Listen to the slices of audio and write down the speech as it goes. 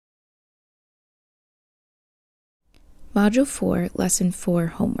Module 4, Lesson 4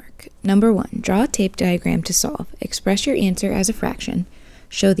 homework. Number 1, draw a tape diagram to solve. Express your answer as a fraction.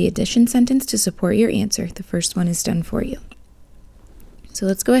 Show the addition sentence to support your answer. The first one is done for you. So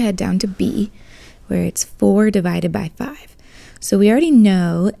let's go ahead down to B, where it's 4 divided by 5. So we already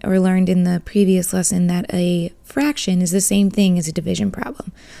know or learned in the previous lesson that a fraction is the same thing as a division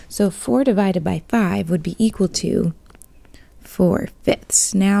problem. So 4 divided by 5 would be equal to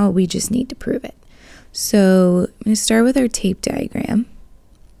 4/5. Now we just need to prove it. So I'm going to start with our tape diagram.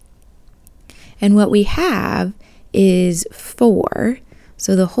 And what we have is 4.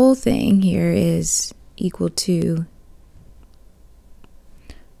 So the whole thing here is equal to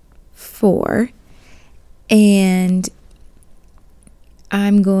 4. And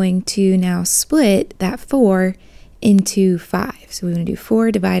I'm going to now split that 4 into 5. So we're going to do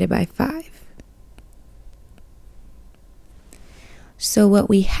 4 divided by 5. So what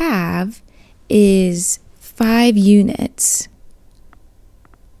we have is 5 units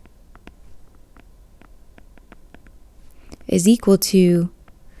is equal to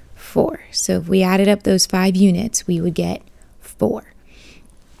 4. So if we added up those 5 units, we would get 4.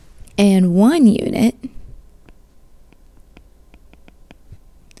 And 1 unit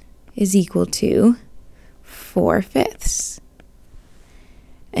is equal to 4/5.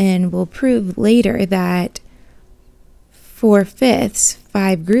 And we'll prove later that 4/5,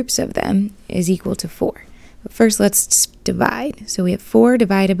 5 groups of them, is equal to 4. But first let's divide. So we have 4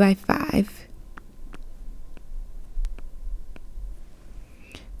 divided by 5.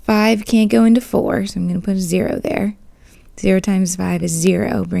 5 can't go into 4, so I'm going to put a 0 there. 0 times 5 is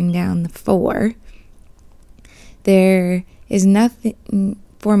 0. Bring down the 4. There is nothing.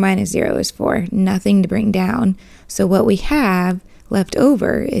 4 minus 0 is 4. Nothing to bring down. So what we have left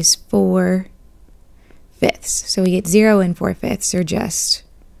over is 4/5. So we get 0 and 4/5 are just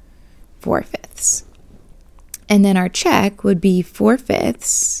 4/5. And then our check would be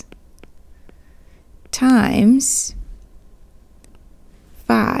 4/5 times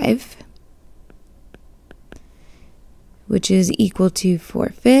 5, which is equal to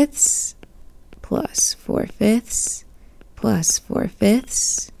 4/5 plus 4/5 plus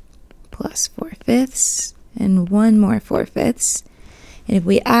 4/5 plus 4/5 and one more 4/5. And if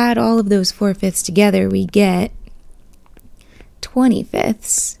we add all of those 4/5 together, we get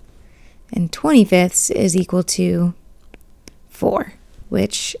 20/5. And 20/5 is equal to 4,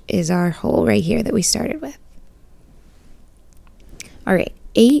 which is our whole right here that we started with. All right,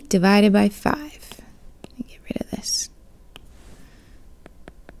 8 divided by 5. Let me get rid of this.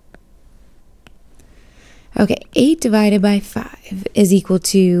 Okay, 8 divided by 5 is equal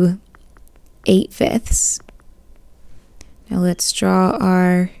to 8/5. Now let's draw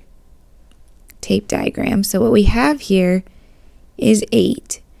our tape diagram. So what we have here is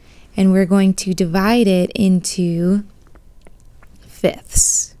 8, and we're going to divide it into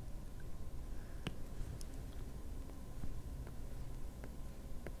fifths.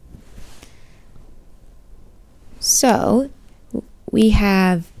 So we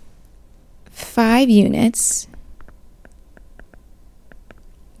have 5 units.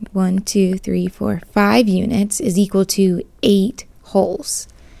 1, 2, 3, 4, 5 units is equal to 8 wholes.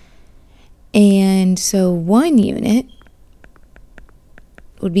 And so 1 unit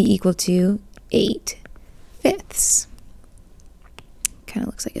would be equal to 8/5. Kind of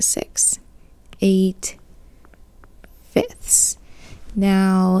looks like a 6. 8/5.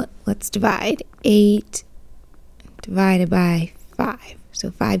 Now let's divide. 8 divided by 5.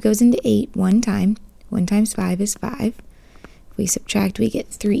 So 5 goes into 8 one time. 1 times 5 is 5. If we subtract, we get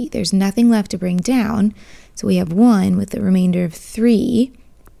 3. There's nothing left to bring down, so we have 1 with the remainder of 3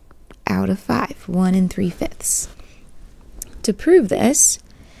 out of 5. 1 3/5. To prove this,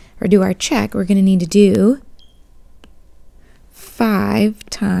 or do our check, we're going to need to do 5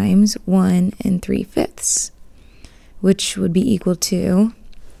 times 1 3/5, which would be equal to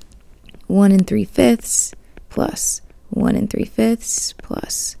 1 3/5 plus 1 3/5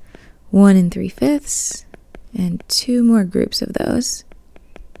 plus 1 3/5, and 2 more groups of those.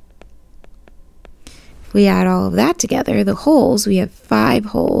 If we add all of that together, the wholes, we have 5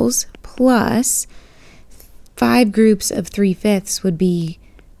 wholes plus 5 groups of 3/5 would be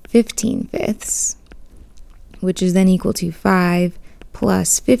 15/5, which is then equal to 5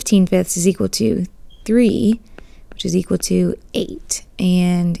 plus 15/5 is equal to 3, which is equal to 8.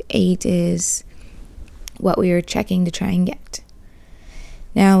 And 8 is what we were checking to try and get.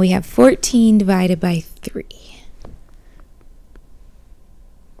 Now we have 14 divided by 3.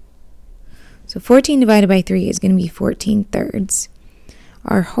 So 14 divided by 3 is going to be 14/3.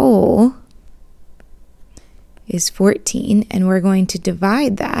 Our whole is 14, and we're going to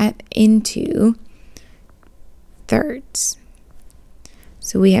divide that into thirds.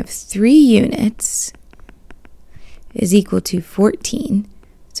 So we have 3 units is equal to 14.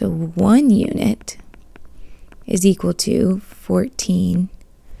 So 1 unit is equal to 14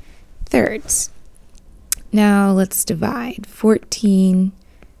 thirds. Now let's divide. 14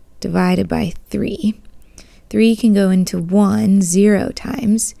 divided by 3. 3 can go into 1 0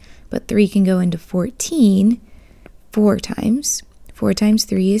 times, but 3 can go into 14 4 times. 4 times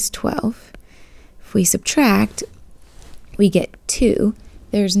 3 is 12. If we subtract, we get 2.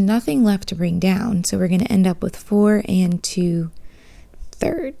 There's nothing left to bring down, so we're going to end up with 4 and 2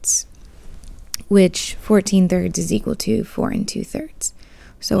 thirds, which 14 thirds is equal to 4 and 2 thirds.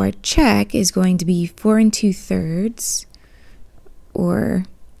 So our check is going to be 4 and 2 thirds, or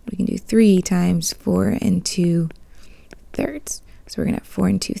we can do 3 times 4 and 2 thirds. So we're going to have 4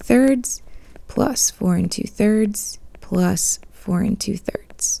 and 2 thirds plus 4 and 2 thirds plus 4 and 2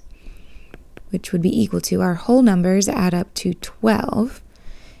 thirds, which would be equal to, our whole numbers add up to 12,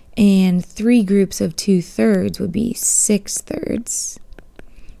 and 3 groups of 2 thirds would be 6 thirds.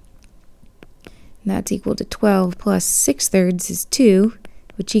 And that's equal to 12 plus 6 thirds is 2,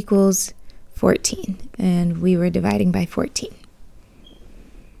 which equals 14, and we were dividing by 14.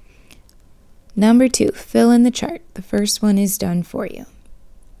 Number 2, fill in the chart. The first one is done for you.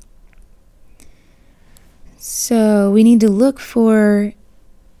 So we need to look for,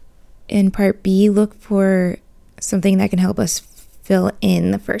 in part B, look for something that can help us fill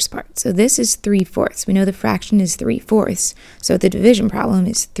in the first part. So this is 3/4. We know the fraction is 3/4, so the division problem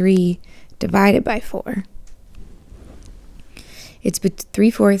is 3 divided by 4.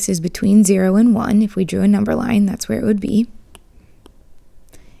 3/4 is between 0 and 1. If we drew a number line, that's where it would be.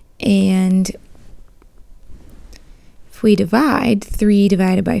 And if we divide 3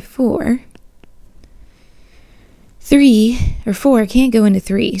 divided by 4, 3 or 4 can't go into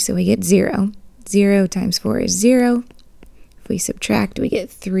 3, so we get 0. 0 times 4 is 0. If we subtract, we get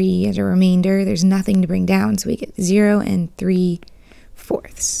 3 as a remainder. There's nothing to bring down, so we get 0 and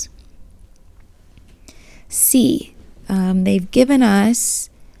 3/4. C, they've given us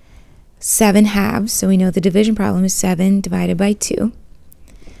 7 halves, so we know the division problem is 7 divided by 2.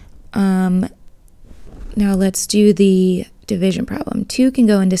 Now let's do the division problem. 2 can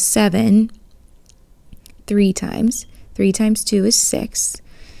go into 7 3 times. 3 times 2 is 6.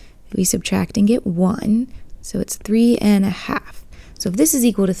 We subtract and get 1, so it's 3.5. So if this is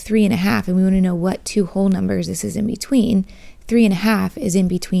equal to 3.5, and we want to know what 2 whole numbers this is in between, 3.5 is in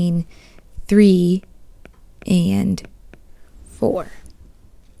between 3 and 4.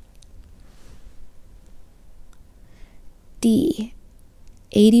 D,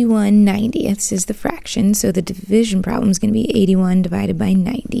 81/90ths is the fraction, so the division problem is going to be 81 divided by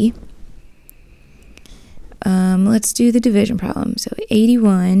 90. Let's do the division problem. So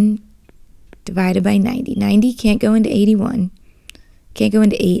 81 divided by 90. 90 can't go into 81, can't go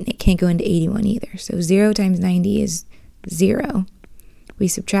into 8, and it can't go into 81 either. So 0 times 90 is 0. We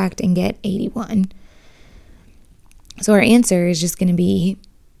subtract and get 81. So our answer is just going to be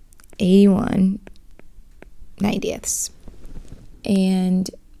 81/90ths.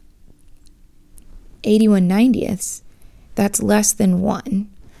 And 81/90ths, that's less than 1.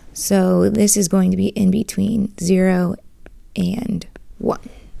 So this is going to be in between 0 and 1.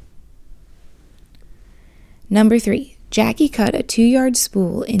 Number 3, Jackie cut a 2-yard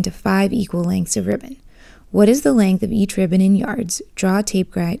spool into 5 equal lengths of ribbon. What is the length of each ribbon in yards? Draw a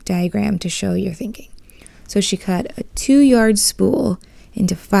tape diagram to show your thinking. So she cut a 2-yard spool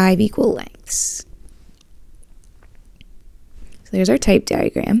into 5 equal lengths. So there's our type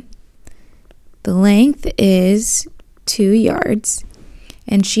diagram. The length is 2 yards,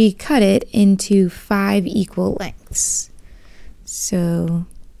 and she cut it into 5 equal lengths. So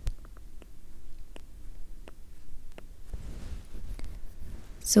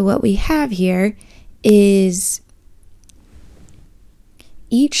what we have here is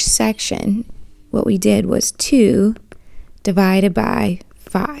each section, what we did was 2 divided by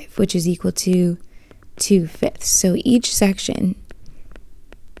 5, which is equal to 2/5. So each section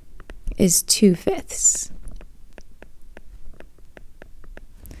is 2/5.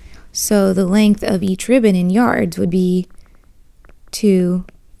 So the length of each ribbon in yards would be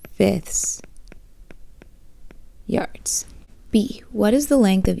 2/5 yards. B, what is the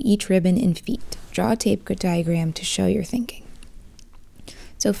length of each ribbon in feet? Draw a tape diagram to show your thinking.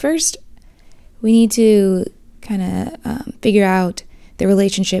 So first, we need to kind of figure out the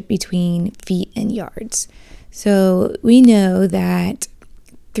relationship between feet and yards. So we know that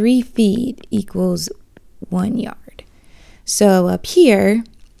 3 feet equals 1 yard. So up here,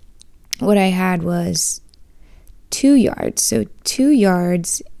 what I had was 2 yards. So 2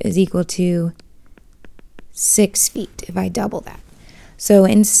 yards is equal to 6 feet if I double that. So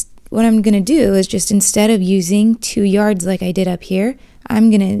what I'm going to do is just instead of using 2 yards like I did up here, I'm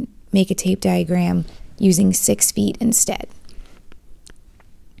going to make a tape diagram using 6 feet instead.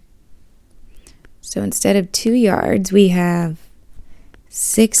 So instead of 2 yards, we have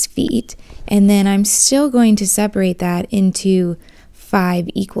 6 feet, and then I'm still going to separate that into 5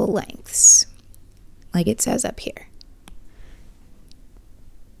 equal lengths, like it says up here.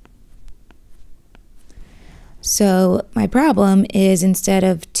 So my problem is instead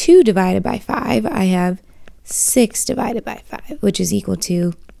of 2 divided by 5, I have 6 divided by 5, which is equal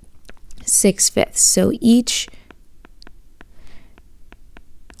to 6/5. So each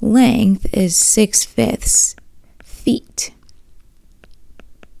length is 6/5 feet,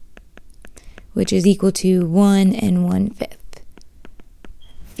 which is equal to 1 1/5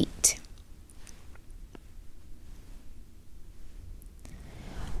 feet.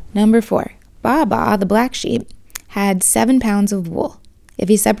 Number 4. Baba, the black sheep, had 7 pounds of wool. If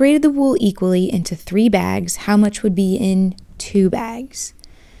he separated the wool equally into 3 bags, how much would be in 2 bags?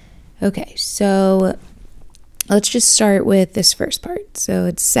 Okay, so let's just start with this first part. So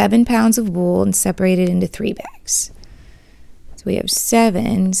it's 7 pounds of wool and separated into 3 bags. So we have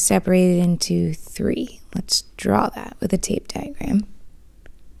 7 separated into 3. Let's draw that with a tape diagram.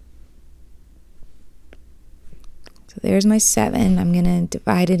 So there's my 7. I'm going to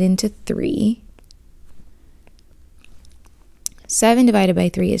divide it into 3. 7 divided by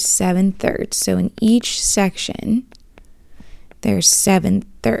 3 is 7/3. So in each section, there's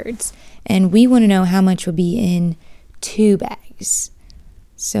 7/3. And we want to know how much will be in 2 bags.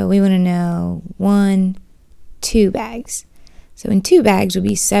 So we want to know 2 bags. So in 2 bags would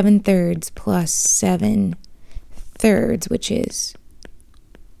be 7/3 plus 7/3, which is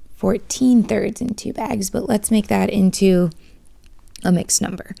 14/3 in 2 bags. But let's make that into a mixed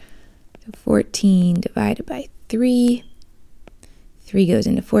number. So 14 divided by 3. 3 goes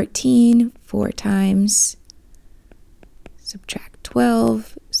into 14, 4 times, subtract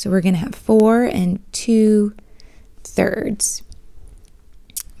 12. So we're going to have 4 2/3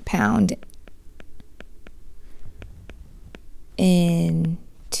 pound in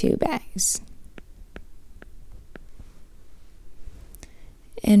 2 bags.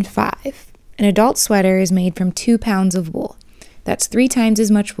 And 5. An adult sweater is made from 2 pounds of wool. That's 3 times as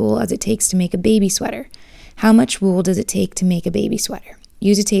much wool as it takes to make a baby sweater. How much wool does it take to make a baby sweater?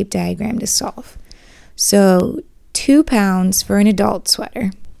 Use a tape diagram to solve. So 2 pounds for an adult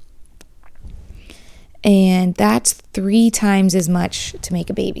sweater. And that's 3 times as much to make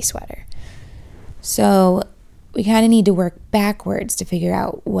a baby sweater. So we kind of need to work backwards to figure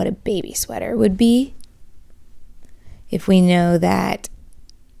out what a baby sweater would be. If we know that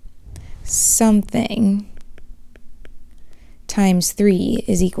something times 3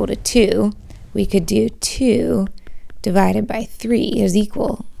 is equal to 2, we could do 2 divided by 3 is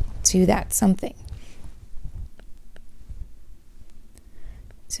equal to that something.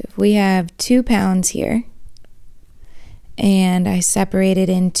 So if we have 2 pounds here, and I separate it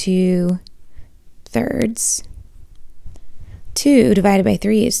into thirds, 2 divided by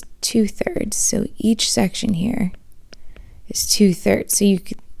 3 is 2/3. So each section here is 2/3. So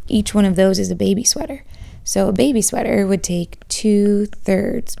each one of those is a baby sweater. So a baby sweater would take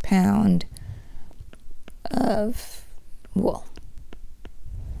 2/3 pound of wool.